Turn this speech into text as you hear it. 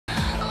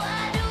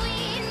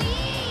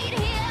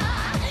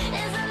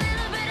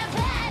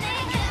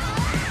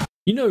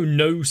You know,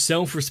 no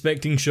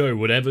self-respecting show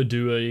would ever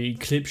do a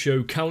clip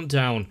show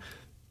countdown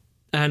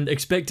and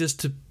expect us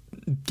to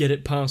get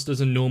it passed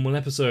as a normal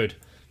episode.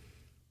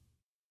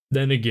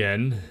 Then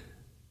again,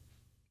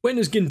 when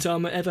has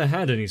Gintama ever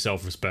had any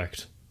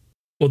self-respect?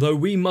 Although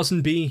we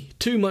mustn't be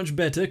too much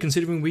better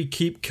considering we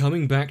keep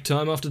coming back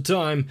time after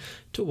time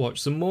to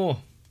watch some more.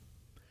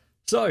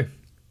 So,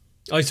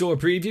 I saw a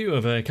preview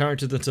of a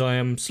character that I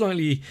am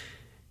slightly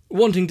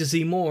wanting to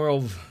see more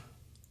of.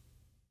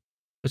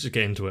 Let's just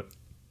get into it.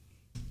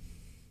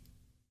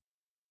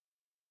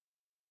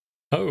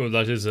 Oh,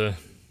 that is a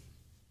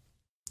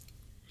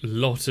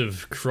lot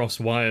of cross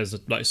wires,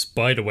 like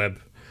spiderweb.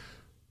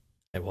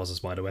 It was a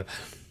spiderweb.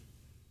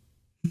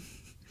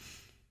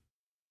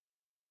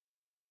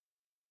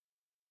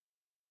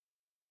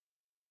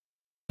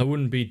 I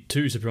wouldn't be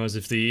too surprised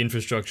if the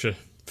infrastructure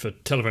for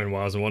telephone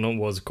wires and whatnot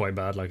was quite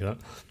bad like that.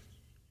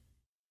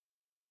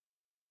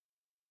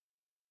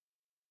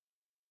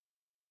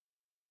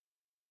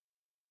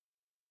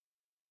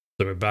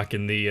 So we're back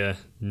in the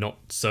not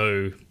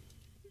so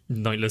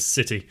nightless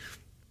city.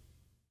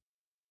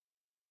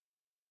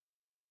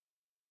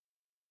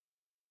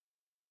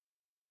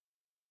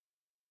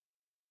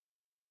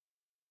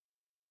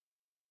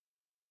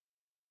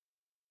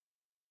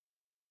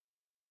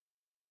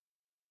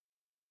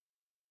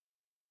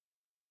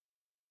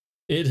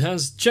 It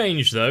has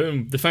changed though,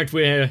 and the fact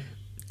we're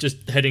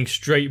just heading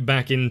straight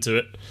back into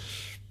it.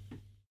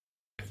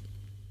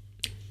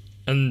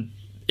 And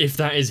if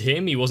that is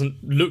him, he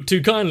wasn't looked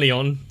too kindly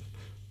on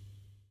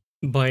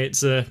by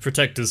its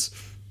protectors.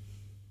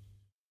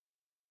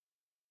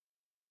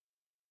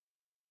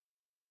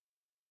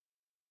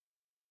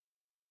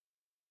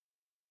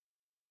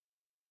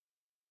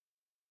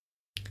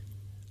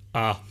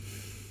 Ah.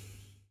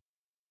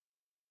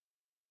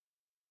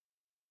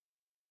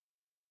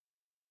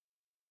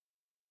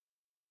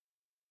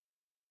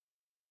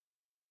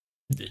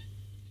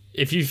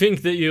 If you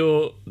think that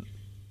your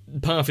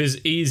path is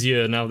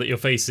easier now that you're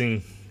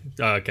facing...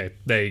 Oh, okay,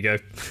 there you go.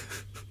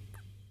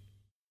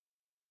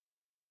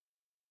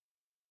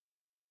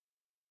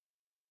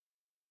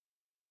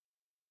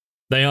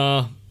 They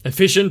are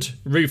efficient,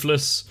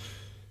 ruthless,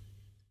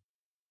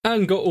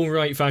 and got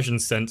alright fashion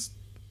sense.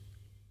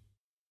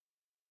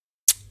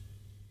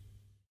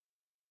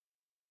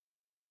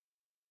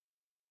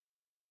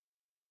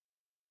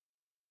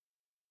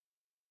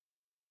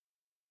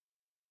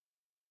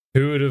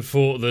 Who would have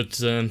thought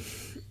that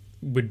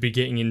we'd be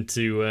getting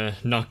into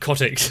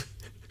narcotics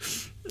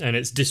and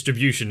its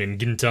distribution in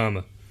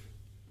Gintama?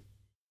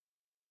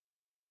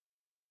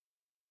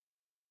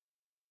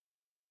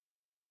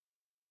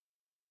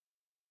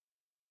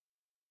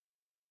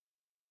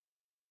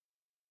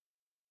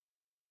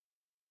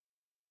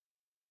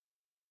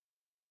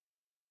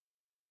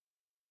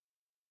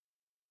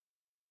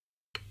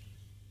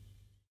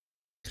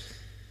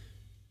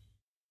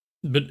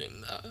 But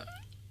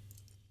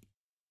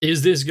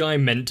is this guy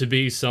meant to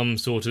be some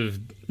sort of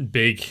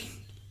big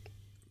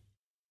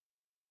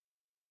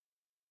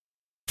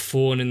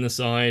thorn in the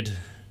side?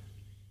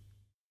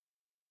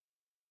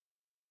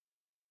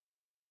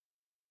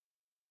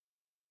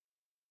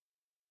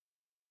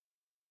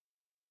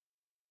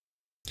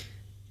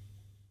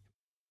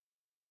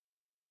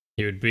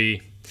 He would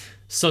be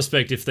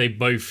suspect if they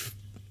both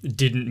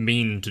didn't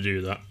mean to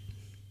do that.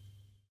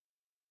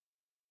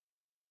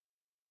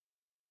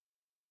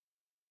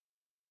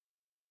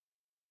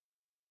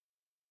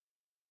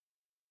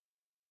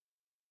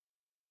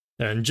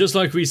 And just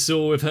like we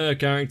saw with her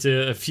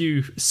character a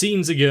few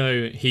scenes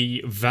ago,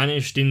 he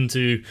vanished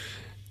into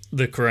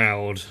the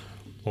crowd,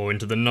 or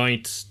into the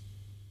night,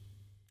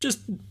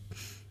 just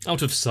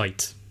out of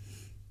sight.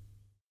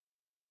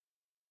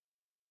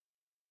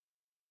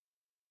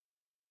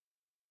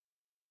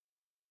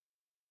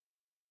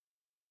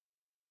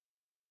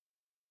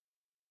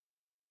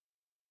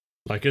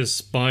 Like a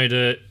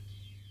spider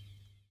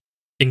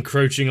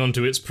encroaching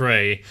onto its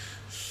prey.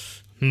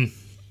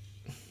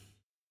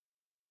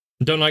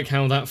 Don't like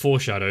how that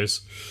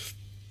foreshadows.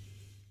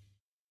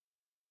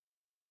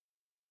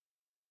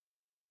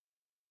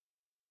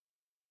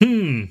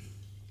 Gintoki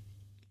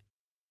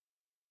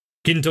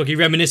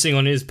reminiscing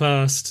on his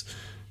past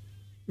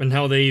and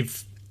how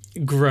they've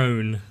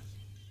grown.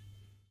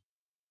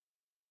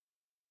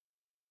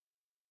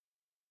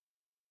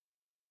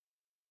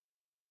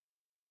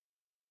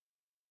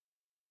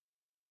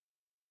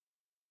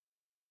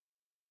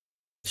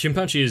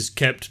 Shinpachi is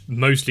kept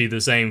mostly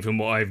the same from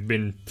what I've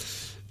been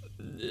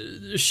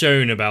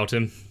shown about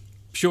him.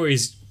 Sure,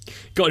 he's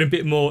gotten a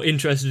bit more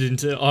interested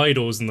into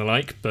idols and the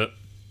like, but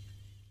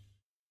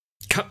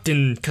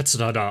Captain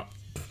Katsurada.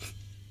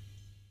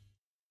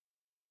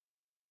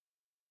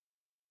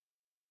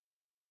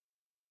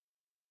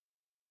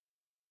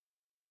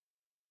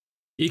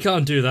 You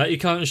can't do that. You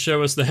can't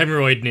show us the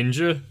hemorrhoid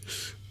ninja.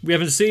 We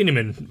haven't seen him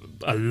in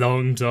a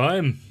long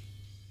time.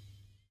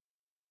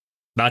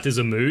 That is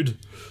a mood.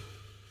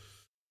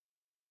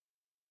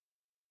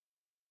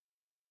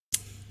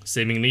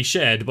 Seemingly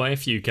shared by a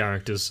few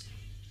characters.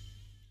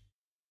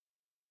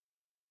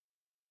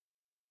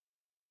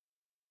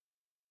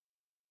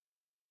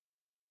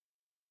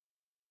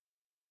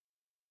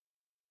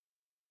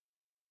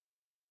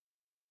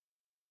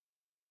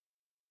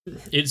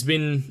 it's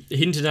been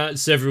hinted at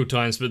several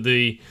times, but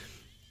the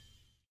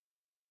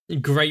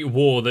Great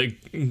War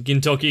that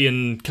Gintoki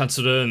and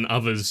Katsura and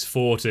others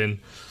fought in.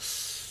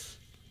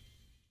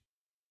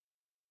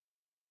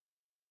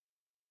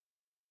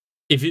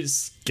 If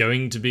it's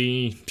going to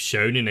be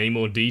shown in any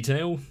more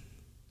detail.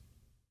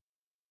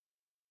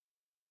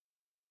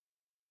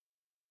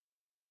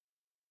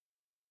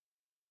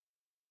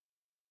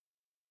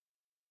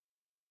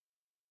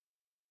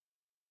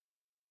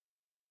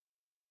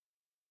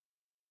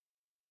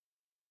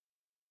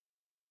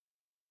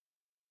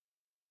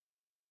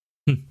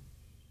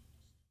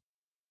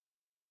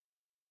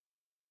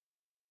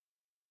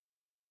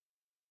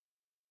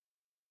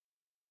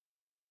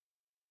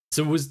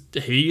 So was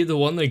he the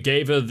one that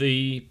gave her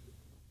the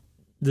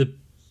the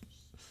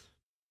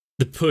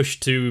push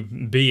to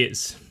be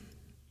its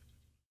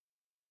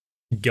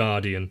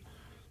guardian?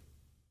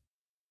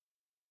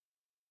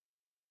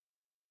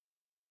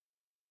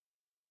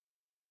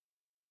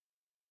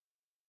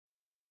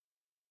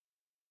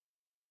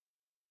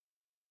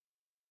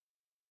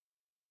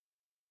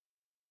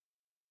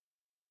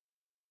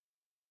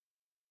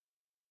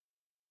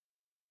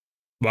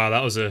 Wow,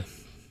 that was a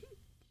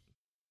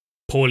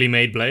poorly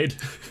made blade.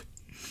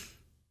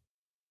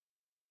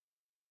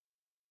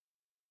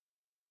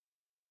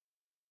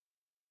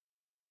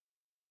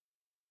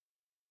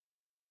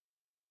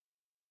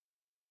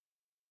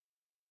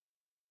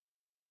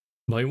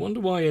 But I wonder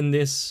why in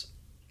this,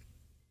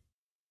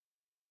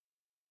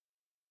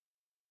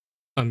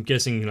 I'm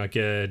guessing like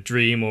a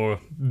dream or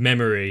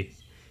memory,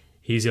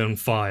 he's on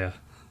fire.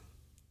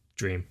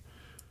 Dream.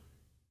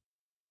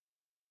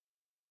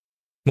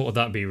 What would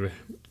that be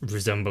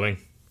resembling?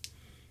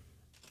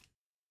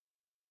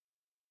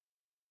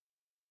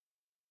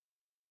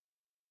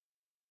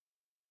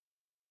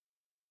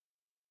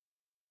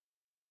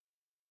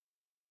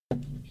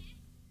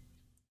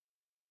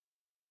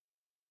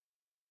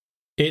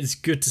 It's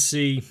good to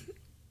see.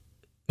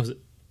 Was it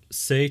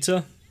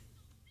Seta?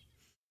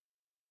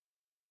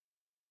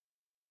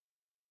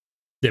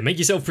 Yeah, make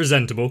yourself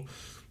presentable.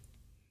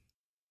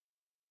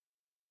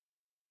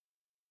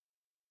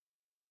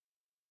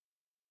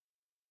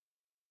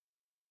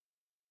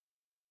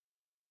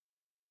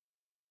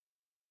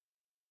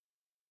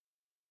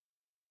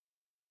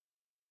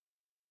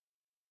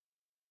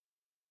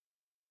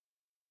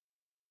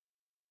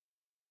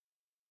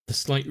 The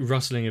slight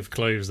rustling of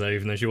clothes though,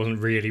 even though she wasn't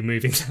really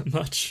moving that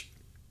much.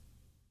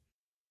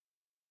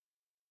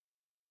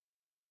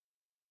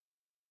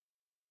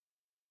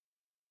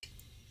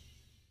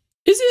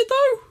 Is it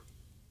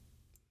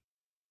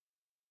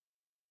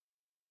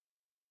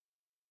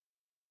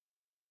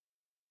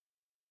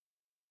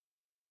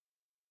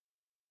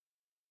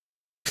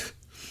though?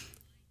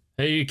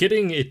 Are you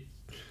kidding?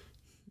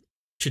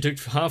 She took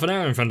half an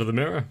hour in front of the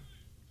mirror.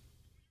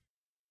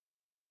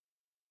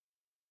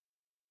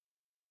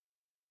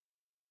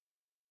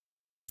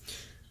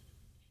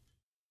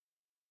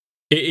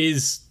 It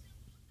is,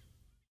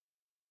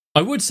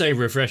 I would say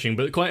refreshing,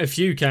 but quite a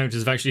few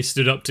characters have actually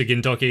stood up to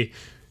Gintoki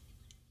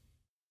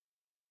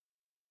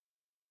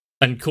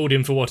and called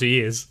him for what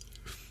he is.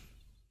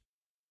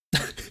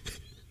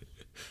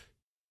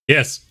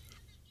 Yes.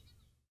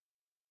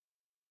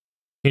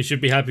 He should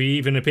be happy he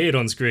even appeared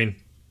on screen.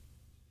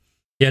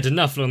 He had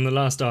enough on the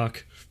last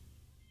arc.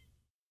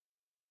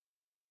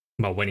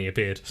 Well, when he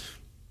appeared.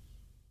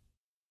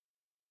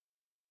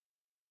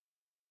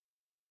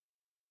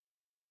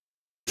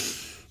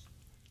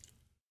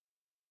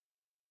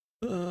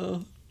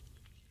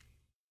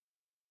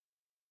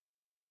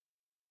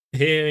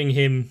 Hearing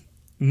him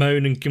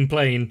moan and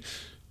complain,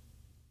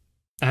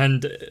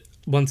 and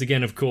once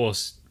again, of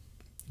course,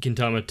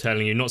 Gintama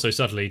telling you, not so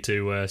subtly,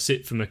 to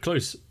sit from a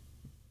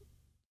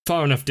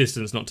far enough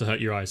distance not to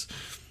hurt your eyes.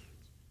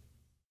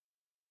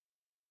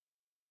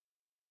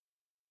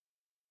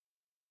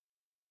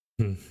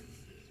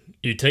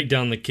 You take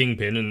down the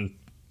kingpin and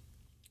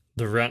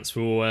the rats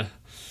will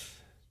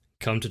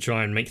come to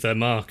try and make their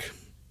mark.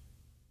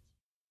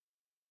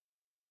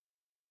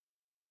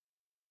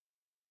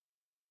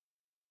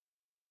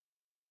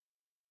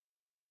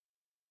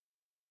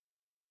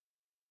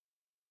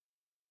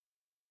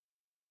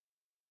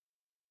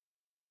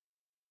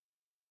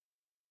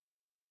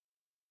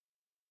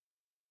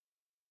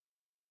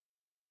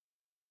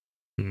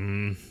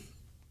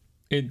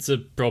 It's a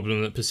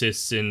problem that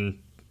persists in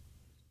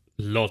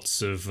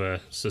lots of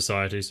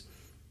societies.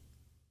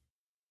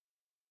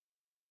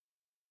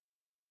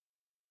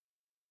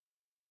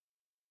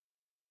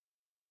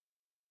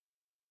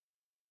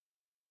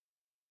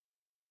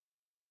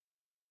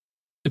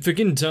 For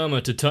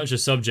Gintama to touch a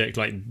subject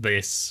like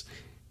this,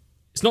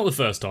 it's not the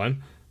first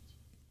time.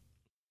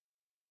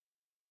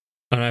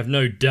 And I have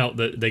no doubt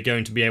that they're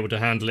going to be able to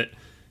handle it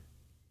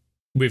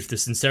with the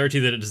sincerity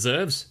that it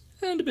deserves,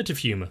 and a bit of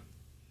humour.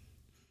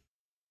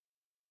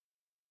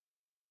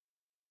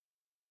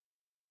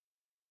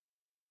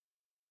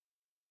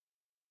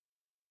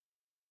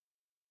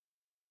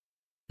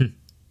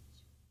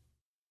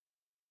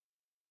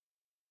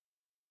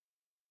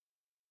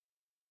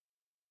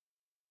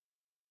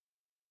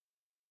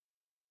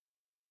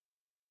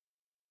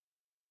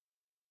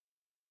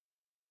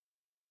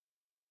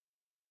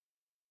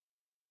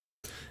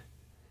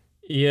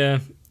 Yeah,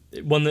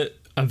 one that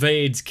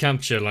evades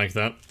capture like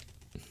that.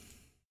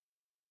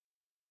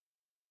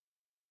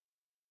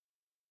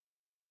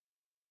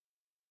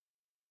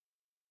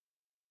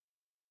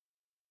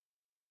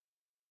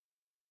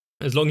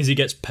 As long as he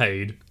gets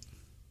paid.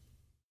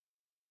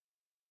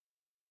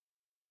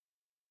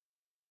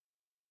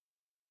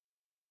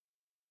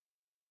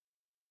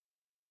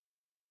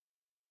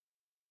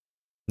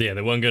 Yeah,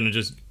 they weren't going to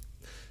just...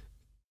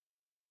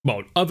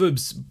 Well,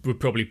 others would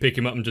probably pick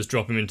him up and just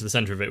drop him into the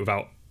center of it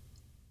without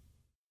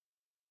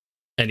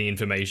any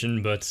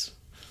information, but...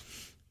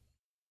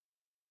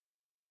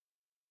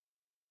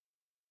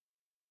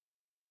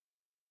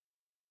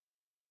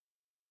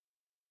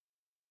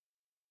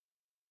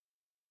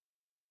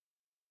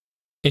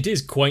 It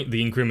is quite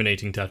the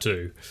incriminating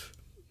tattoo.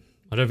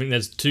 I don't think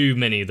there's too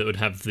many that would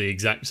have the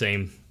exact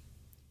same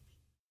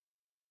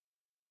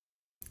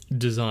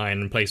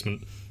design and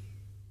placement.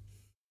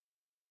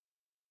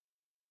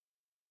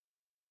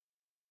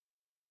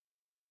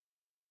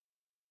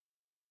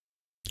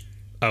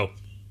 Oh,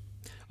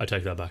 I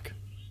take that back.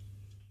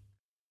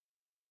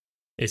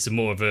 It's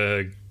more of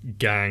a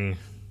gang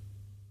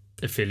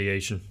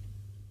affiliation.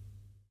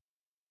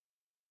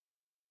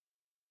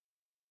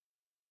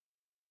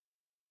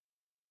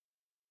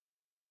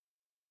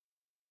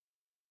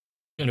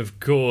 And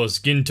of course,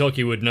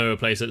 Gintoki would know a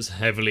place that's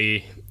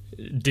heavily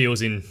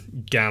deals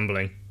in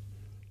gambling.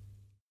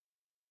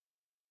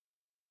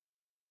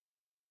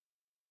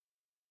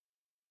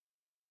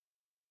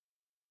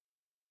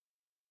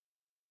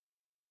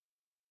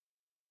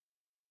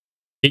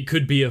 It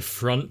could be a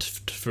front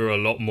for a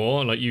lot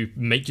more, like you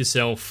make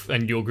yourself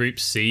and your group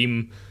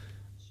seem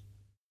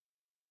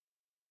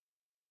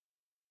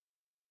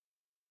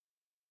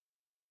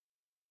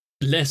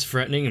less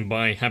threatening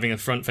by having a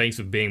front face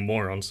of being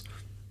morons.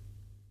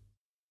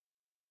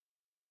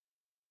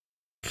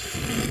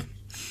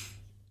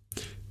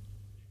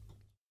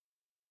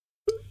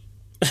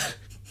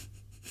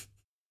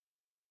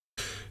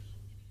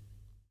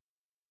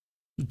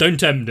 Don't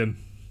tempt him.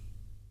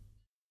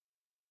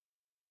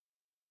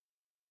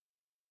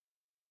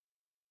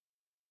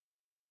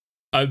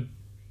 I...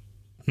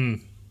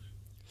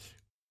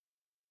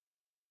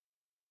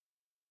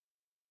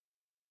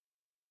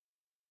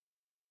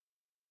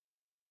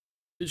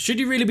 Should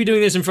you really be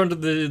doing this in front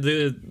of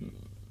the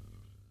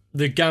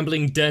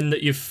gambling den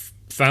that you've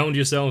found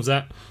yourselves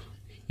at?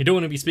 You don't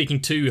want to be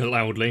speaking too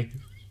loudly.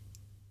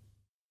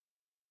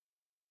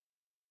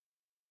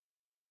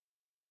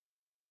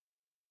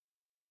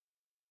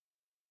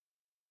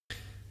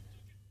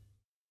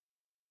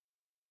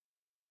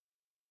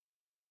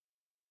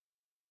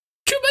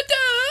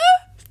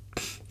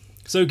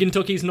 So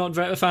Gintoki's not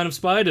a fan of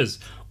spiders,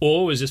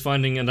 or was just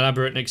finding an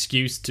elaborate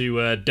excuse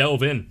to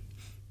delve in.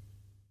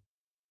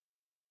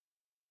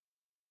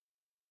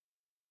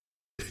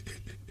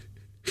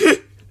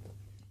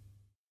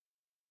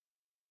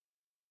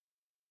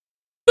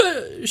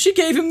 But she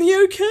gave him the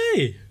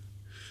okay.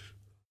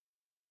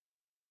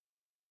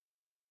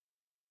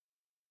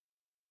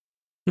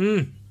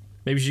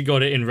 Maybe she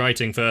got it in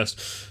writing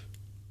first.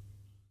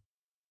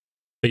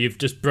 But you've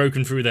just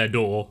broken through their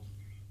door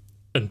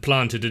and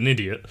planted an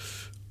idiot.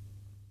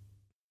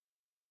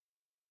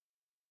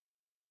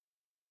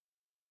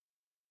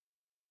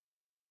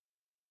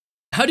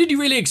 How did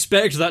you really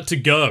expect that to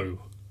go?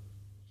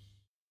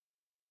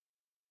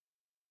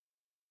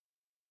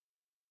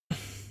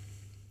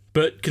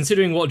 But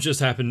considering what just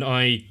happened,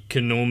 I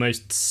can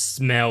almost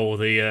smell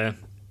the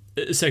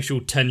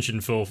sexual tension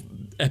for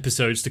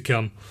episodes to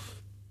come.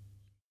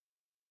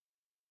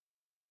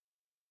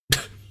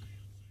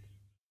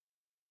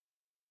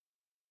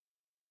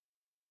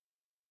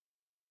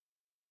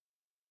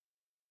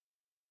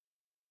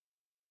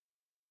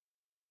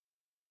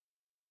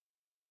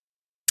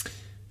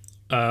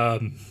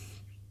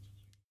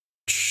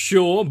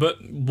 Sure, but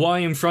why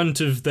in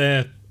front of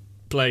their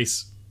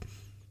place?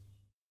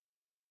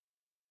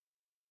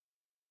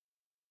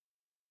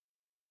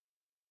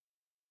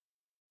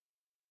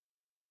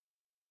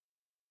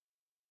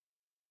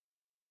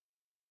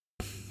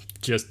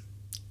 Just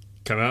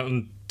come out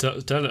and tell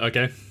it,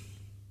 okay.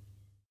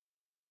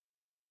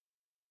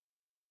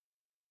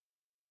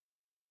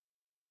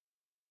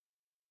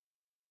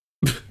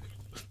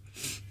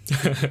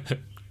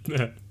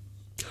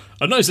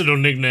 A nice little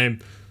nickname.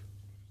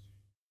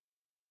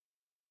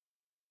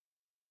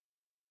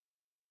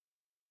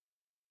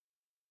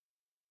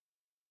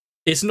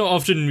 It's not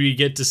often we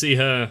get to see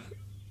her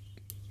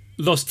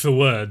lost for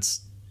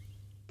words.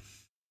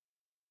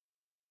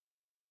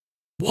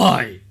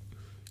 Why?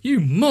 You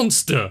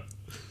monster!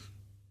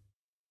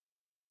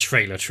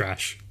 Trailer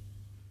trash.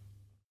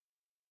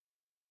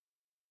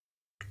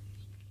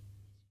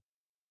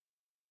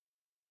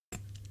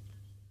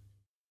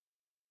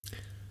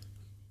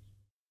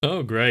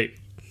 Oh, great.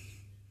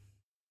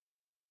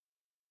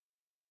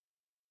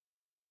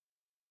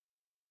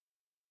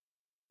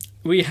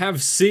 We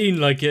have seen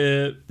like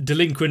a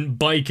delinquent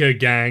biker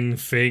gang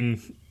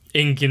thing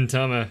in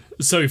Gintama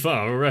so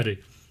far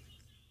already.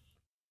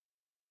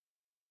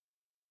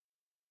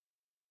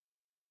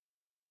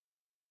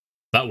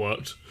 That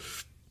worked.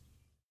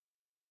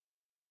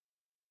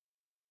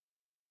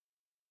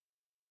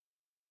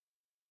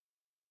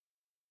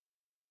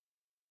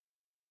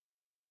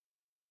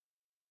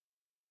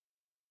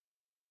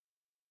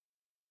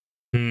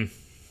 Hmm.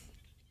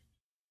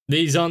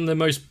 These aren't the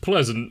most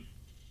pleasant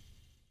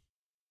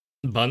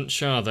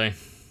bunch, are they?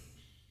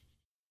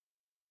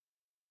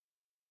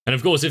 And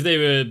of course, if they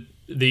were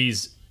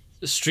these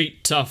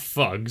street tough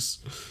thugs,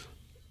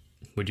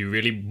 would you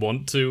really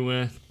want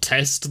to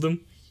test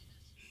them?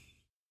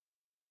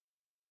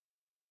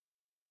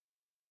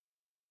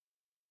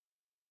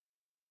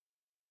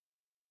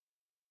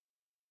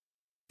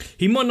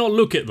 He might not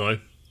look it though.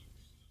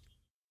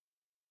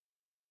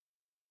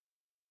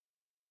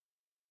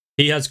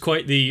 He has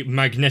quite the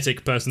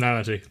magnetic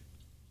personality.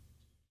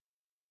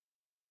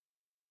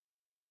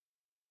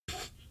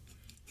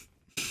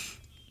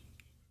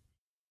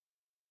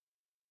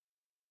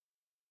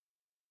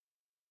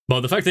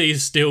 But the fact that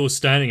he's still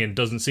standing and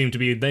doesn't seem to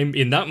be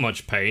in that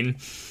much pain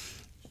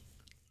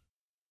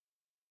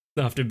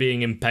after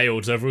being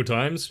impaled several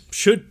times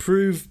should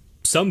prove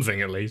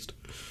something at least.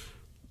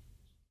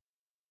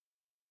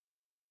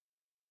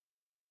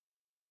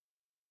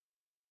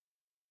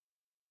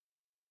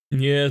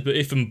 Yeah, but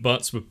if and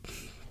buts were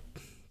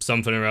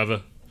something or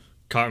other.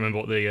 Can't remember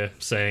what the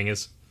saying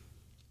is.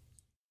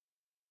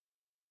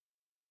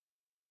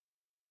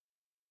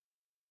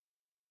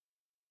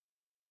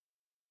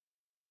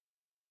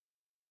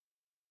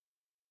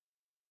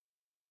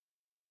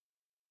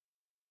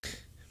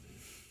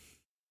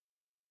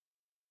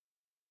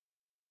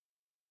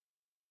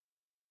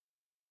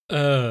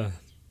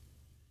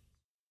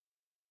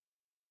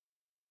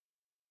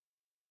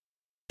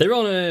 They're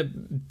on a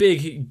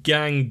big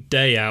gang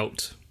day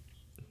out,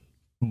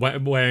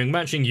 wearing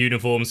matching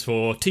uniforms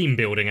for team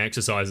building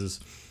exercises.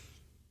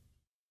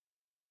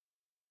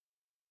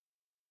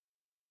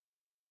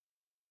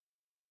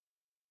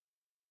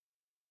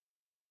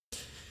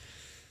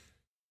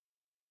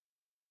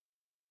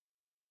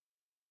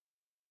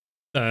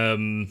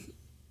 Um,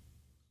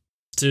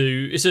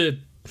 it's a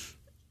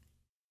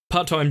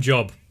part-time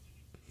job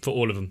for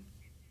all of them.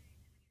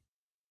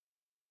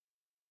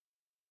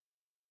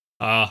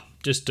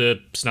 Just a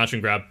snatch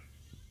and grab.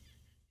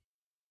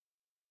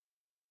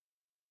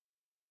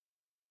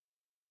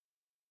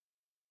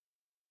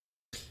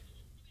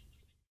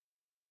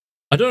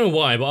 I don't know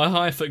why, but I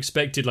half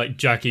expected like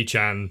Jackie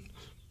Chan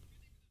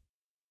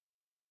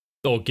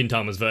or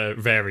Gintama's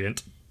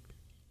variant.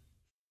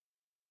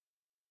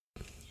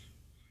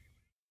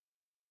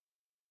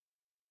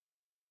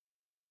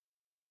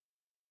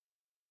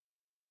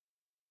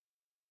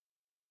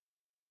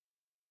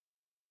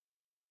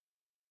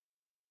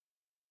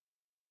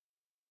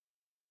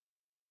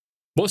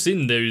 What's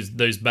in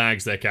those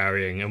bags they're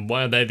carrying, and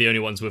why are they the only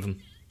ones with them?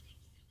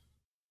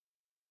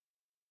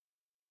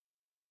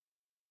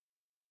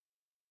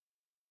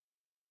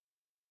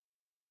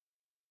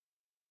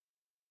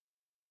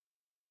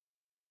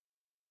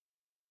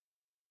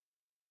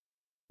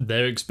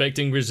 They're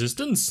expecting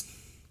resistance?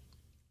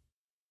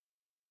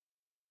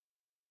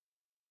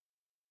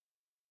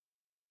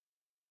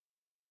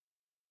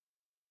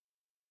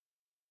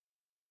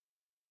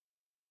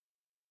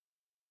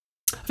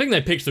 I think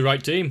they picked the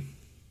right team.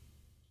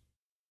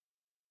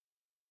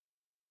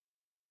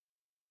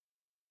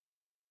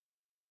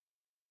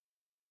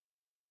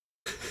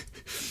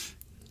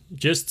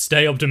 Just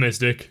stay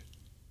optimistic.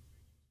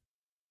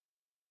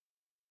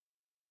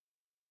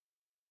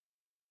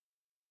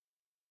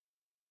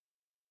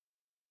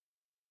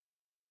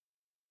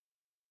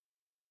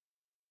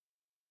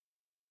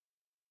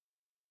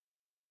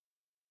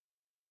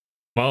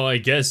 Well, I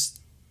guess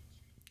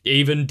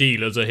even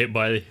dealers are hit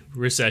by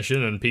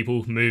recession and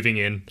people moving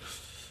in.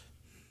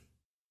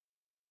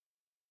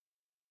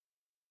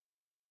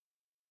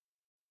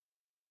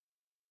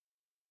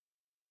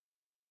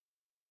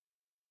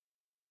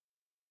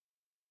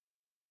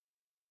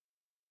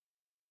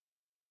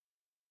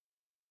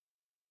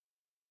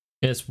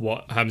 Guess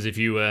what happens if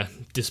you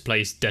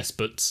displace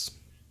despots?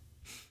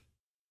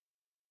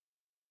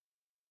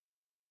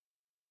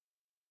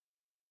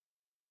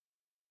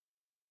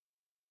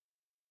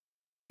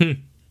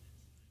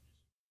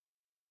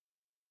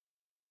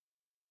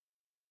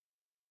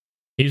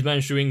 He's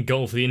managed to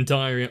engulf the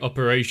entire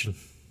operation.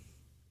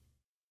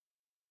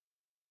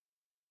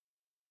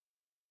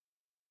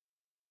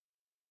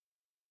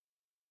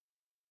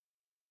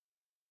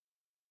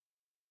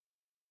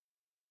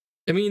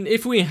 I mean,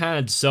 if we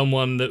had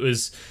someone that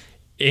was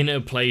in a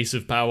place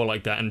of power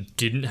like that and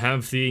didn't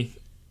have the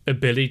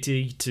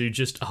ability to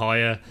just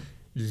hire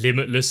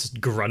limitless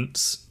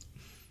grunts,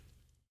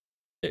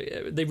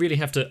 they really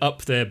have to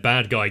up their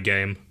bad guy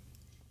game.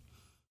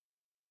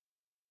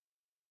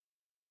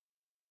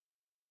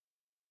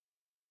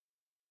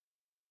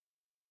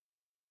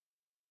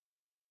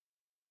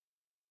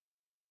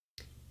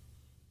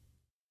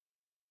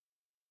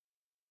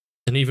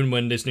 And even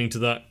when listening to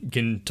that,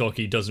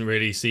 Gintoki doesn't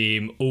really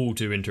seem all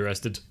too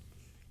interested.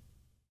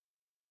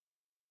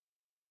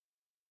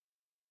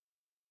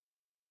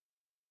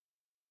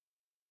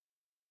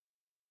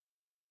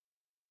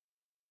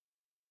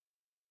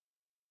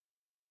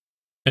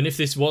 And if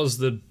this was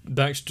the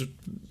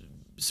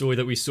backstory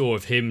that we saw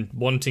of him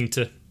wanting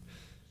to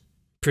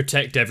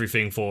protect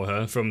everything for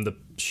her from the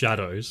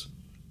shadows.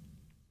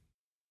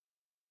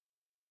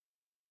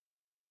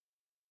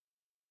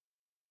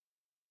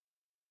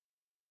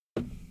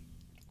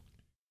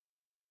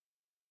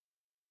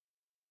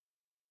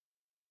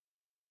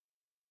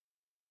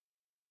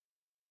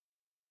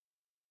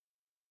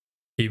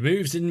 He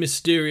moves in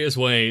mysterious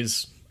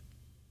ways.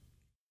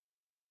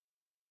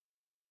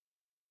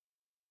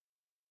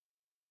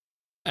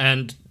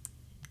 And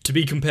to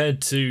be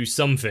compared to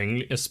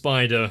something, a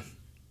spider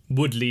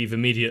would leave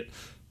immediate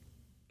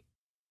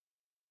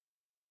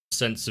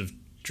sense of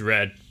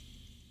dread.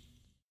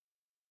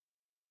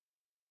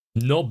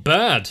 Not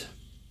bad.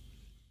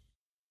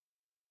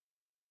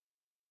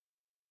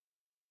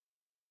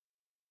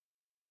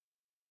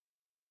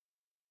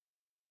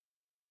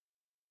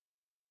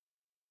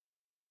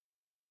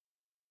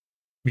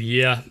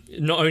 Yeah,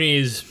 not only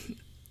is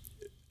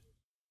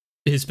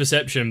his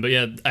perception, but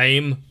yeah,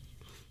 aim.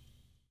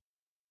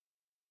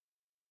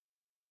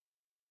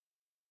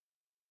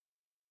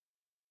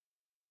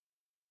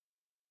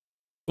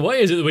 Why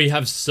is it that we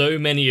have so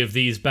many of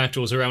these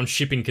battles around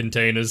shipping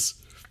containers?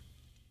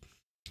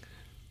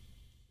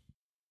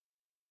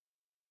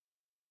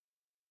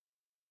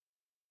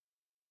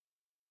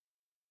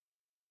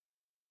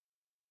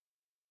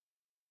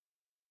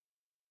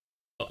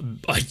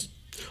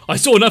 I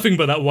saw nothing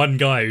but that one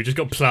guy who just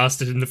got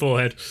plastered in the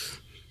forehead.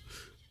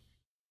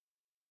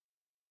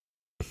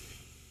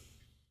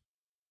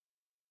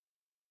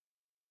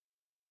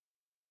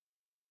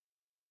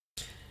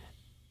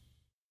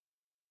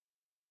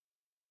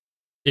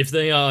 If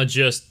they are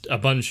just a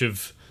bunch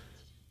of,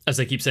 as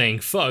they keep saying,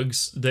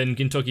 thugs, then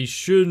Gintoki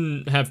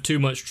shouldn't have too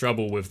much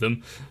trouble with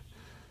them,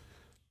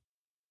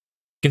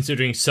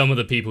 considering some of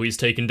the people he's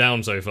taken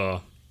down so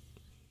far.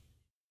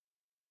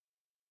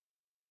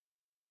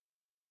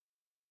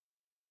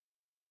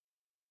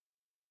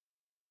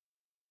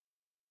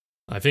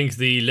 I think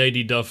the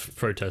Lady Duff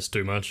protests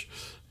too much.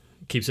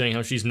 Keep saying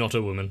how she's not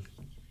a woman.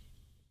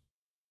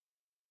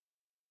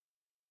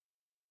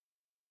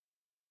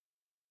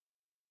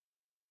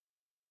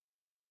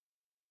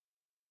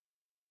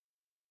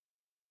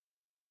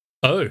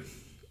 Oh.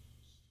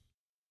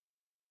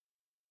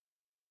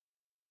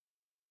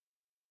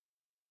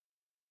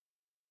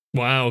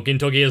 Wow,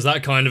 Gintoki has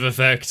that kind of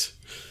effect.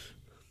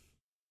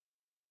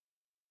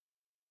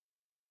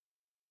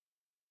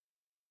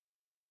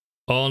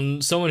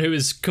 On someone who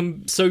is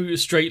so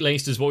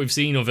straight-laced as what we've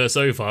seen of her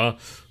so far.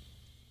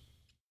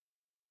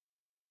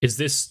 Is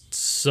this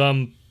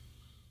some...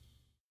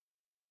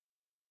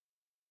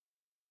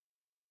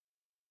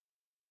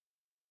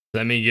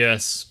 Let me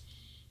guess.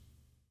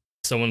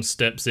 Someone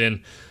steps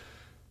in.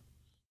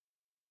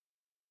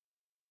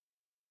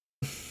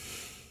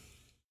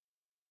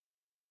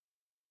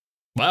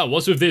 Wow,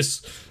 what's with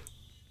this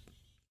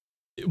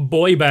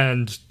boy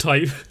band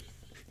type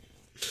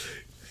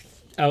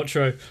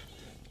outro?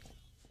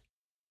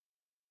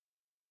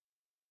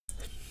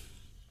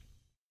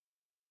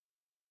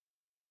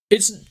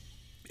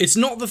 It's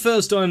not the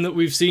first time that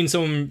we've seen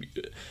someone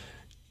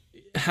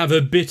have a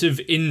bit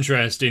of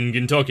interest in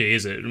Gintoki,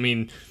 is it? I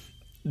mean,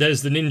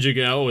 there's the ninja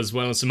girl as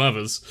well as some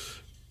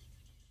others.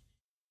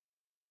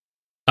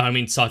 I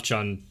mean,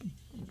 Sachan.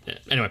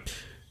 Anyway.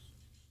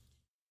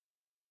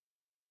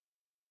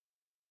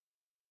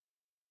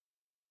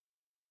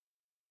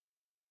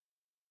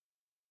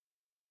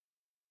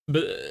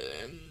 But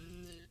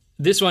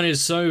this one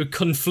is so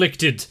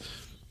conflicted.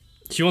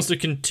 She wants to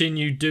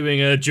continue doing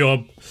her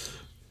job.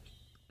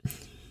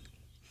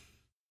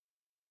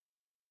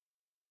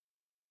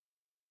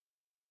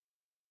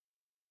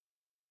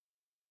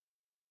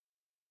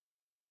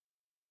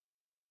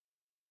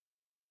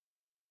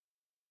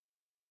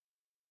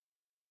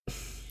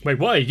 Wait,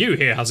 why are you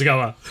here,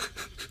 Hasegawa?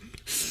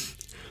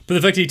 But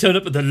the fact he turned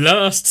up at the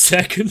last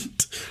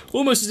second,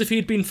 almost as if he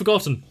had been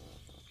forgotten.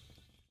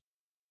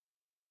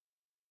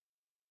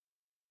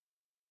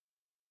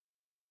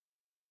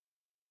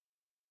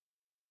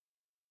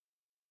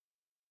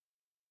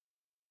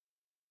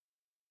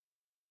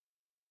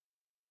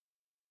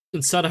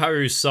 And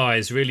Sadaharu's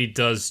size really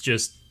does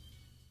just...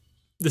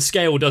 The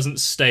scale doesn't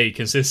stay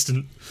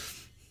consistent.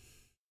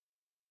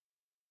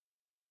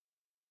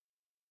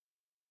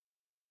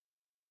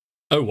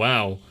 Oh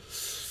wow.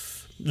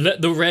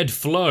 Let the red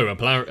flow,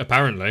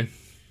 apparently.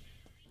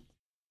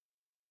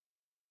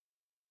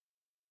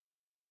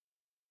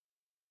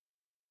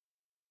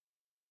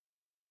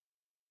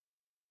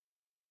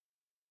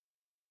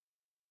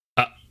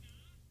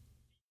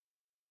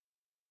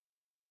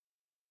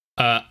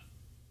 Uh...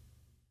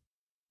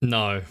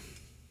 No.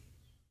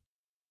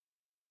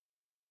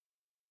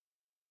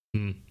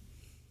 Hmm.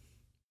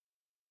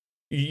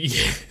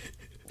 Yeah.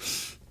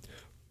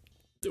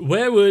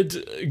 Where would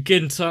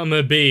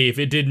Gintama be if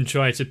it didn't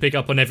try to pick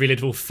up on every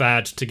little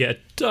fad to get a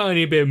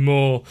tiny bit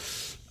more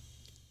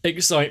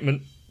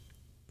excitement?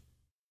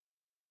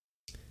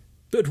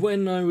 But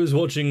when I was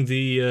watching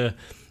the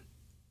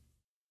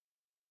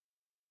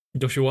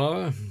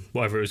Doshiwara,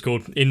 whatever it was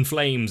called, In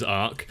Flames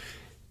arc,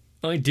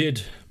 I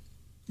did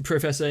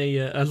profess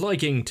a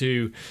liking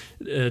to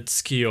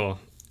Tsukio,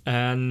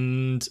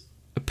 and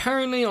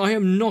apparently I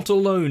am not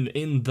alone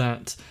in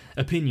that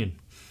opinion.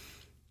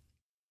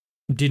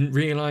 Didn't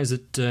realise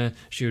that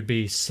she would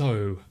be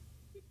so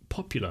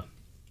popular,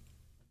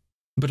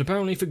 but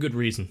apparently for good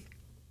reason.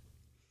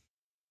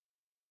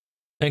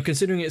 And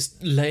considering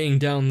it's laying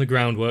down the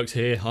groundworks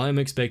here, I'm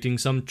expecting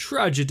some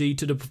tragedy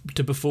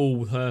to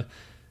befall her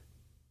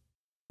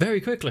very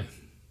quickly.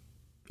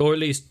 Or at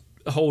least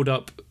hold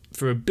up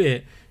for a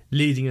bit,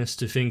 leading us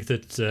to think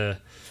that,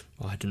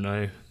 I don't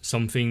know,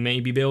 something may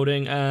be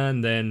building,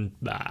 and then,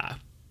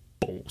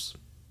 balls.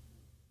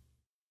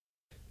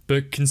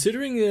 But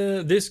considering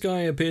this guy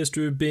appears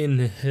to have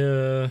been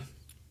her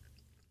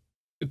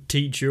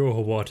teacher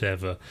or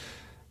whatever,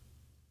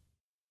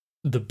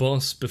 the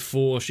boss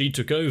before she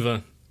took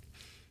over,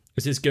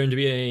 is this going to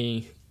be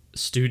a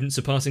student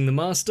surpassing the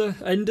master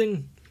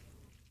ending?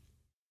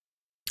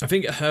 I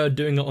think her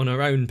doing it on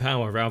her own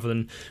power rather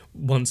than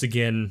once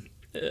again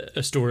a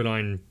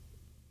storyline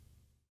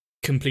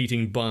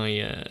completing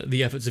by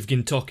the efforts of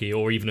Gintoki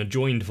or even a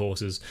joined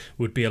forces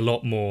would be a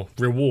lot more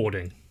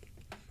rewarding.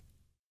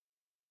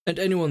 And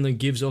anyone that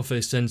gives off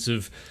a sense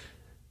of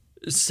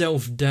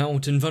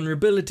self-doubt and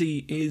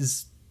vulnerability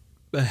is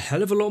a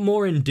hell of a lot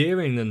more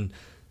endearing than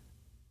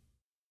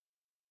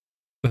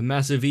a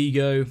massive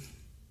ego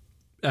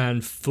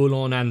and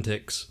full-on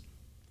antics.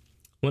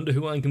 Wonder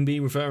who I can be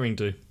referring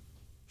to.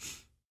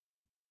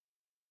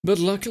 But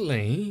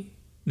luckily,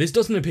 this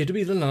doesn't appear to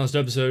be the last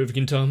episode of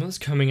Gintama's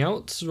coming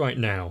out right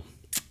now.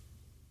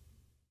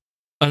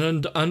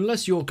 And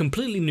unless you're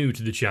completely new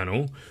to the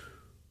channel,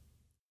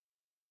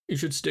 you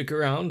should stick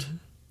around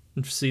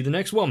and see the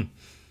next one.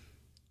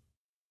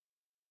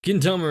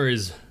 Gintama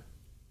is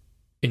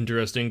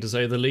interesting to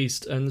say the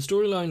least, and the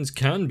storylines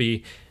can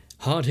be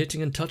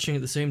hard-hitting and touching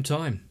at the same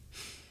time.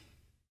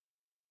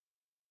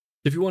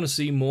 If you want to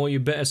see more, you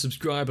better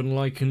subscribe and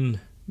like and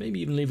maybe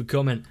even leave a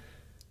comment.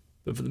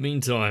 But for the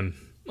meantime,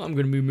 I'm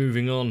going to be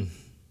moving on.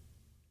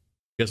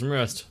 Get some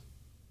rest.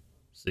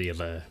 See you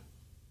there.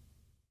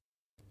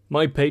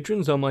 My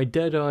patrons are my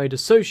dead-eyed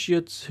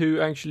associates who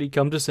actually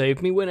come to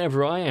save me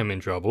whenever I am in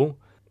trouble.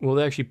 Well,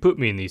 they actually put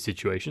me in these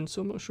situations,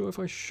 so I'm not sure if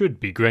I should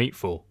be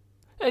grateful.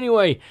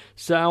 Anyway,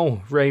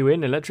 Sal,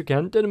 Raywin, Electric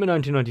Ant,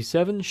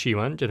 Denima1997,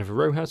 Shiwan, Jennifer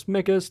Rojas,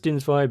 Mega,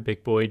 Stinsfire,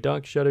 Big Boy,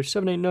 Dark Shadow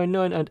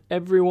 7899, and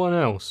everyone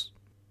else.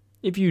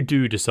 If you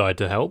do decide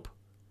to help,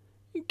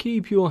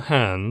 keep your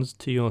hands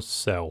to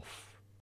yourself.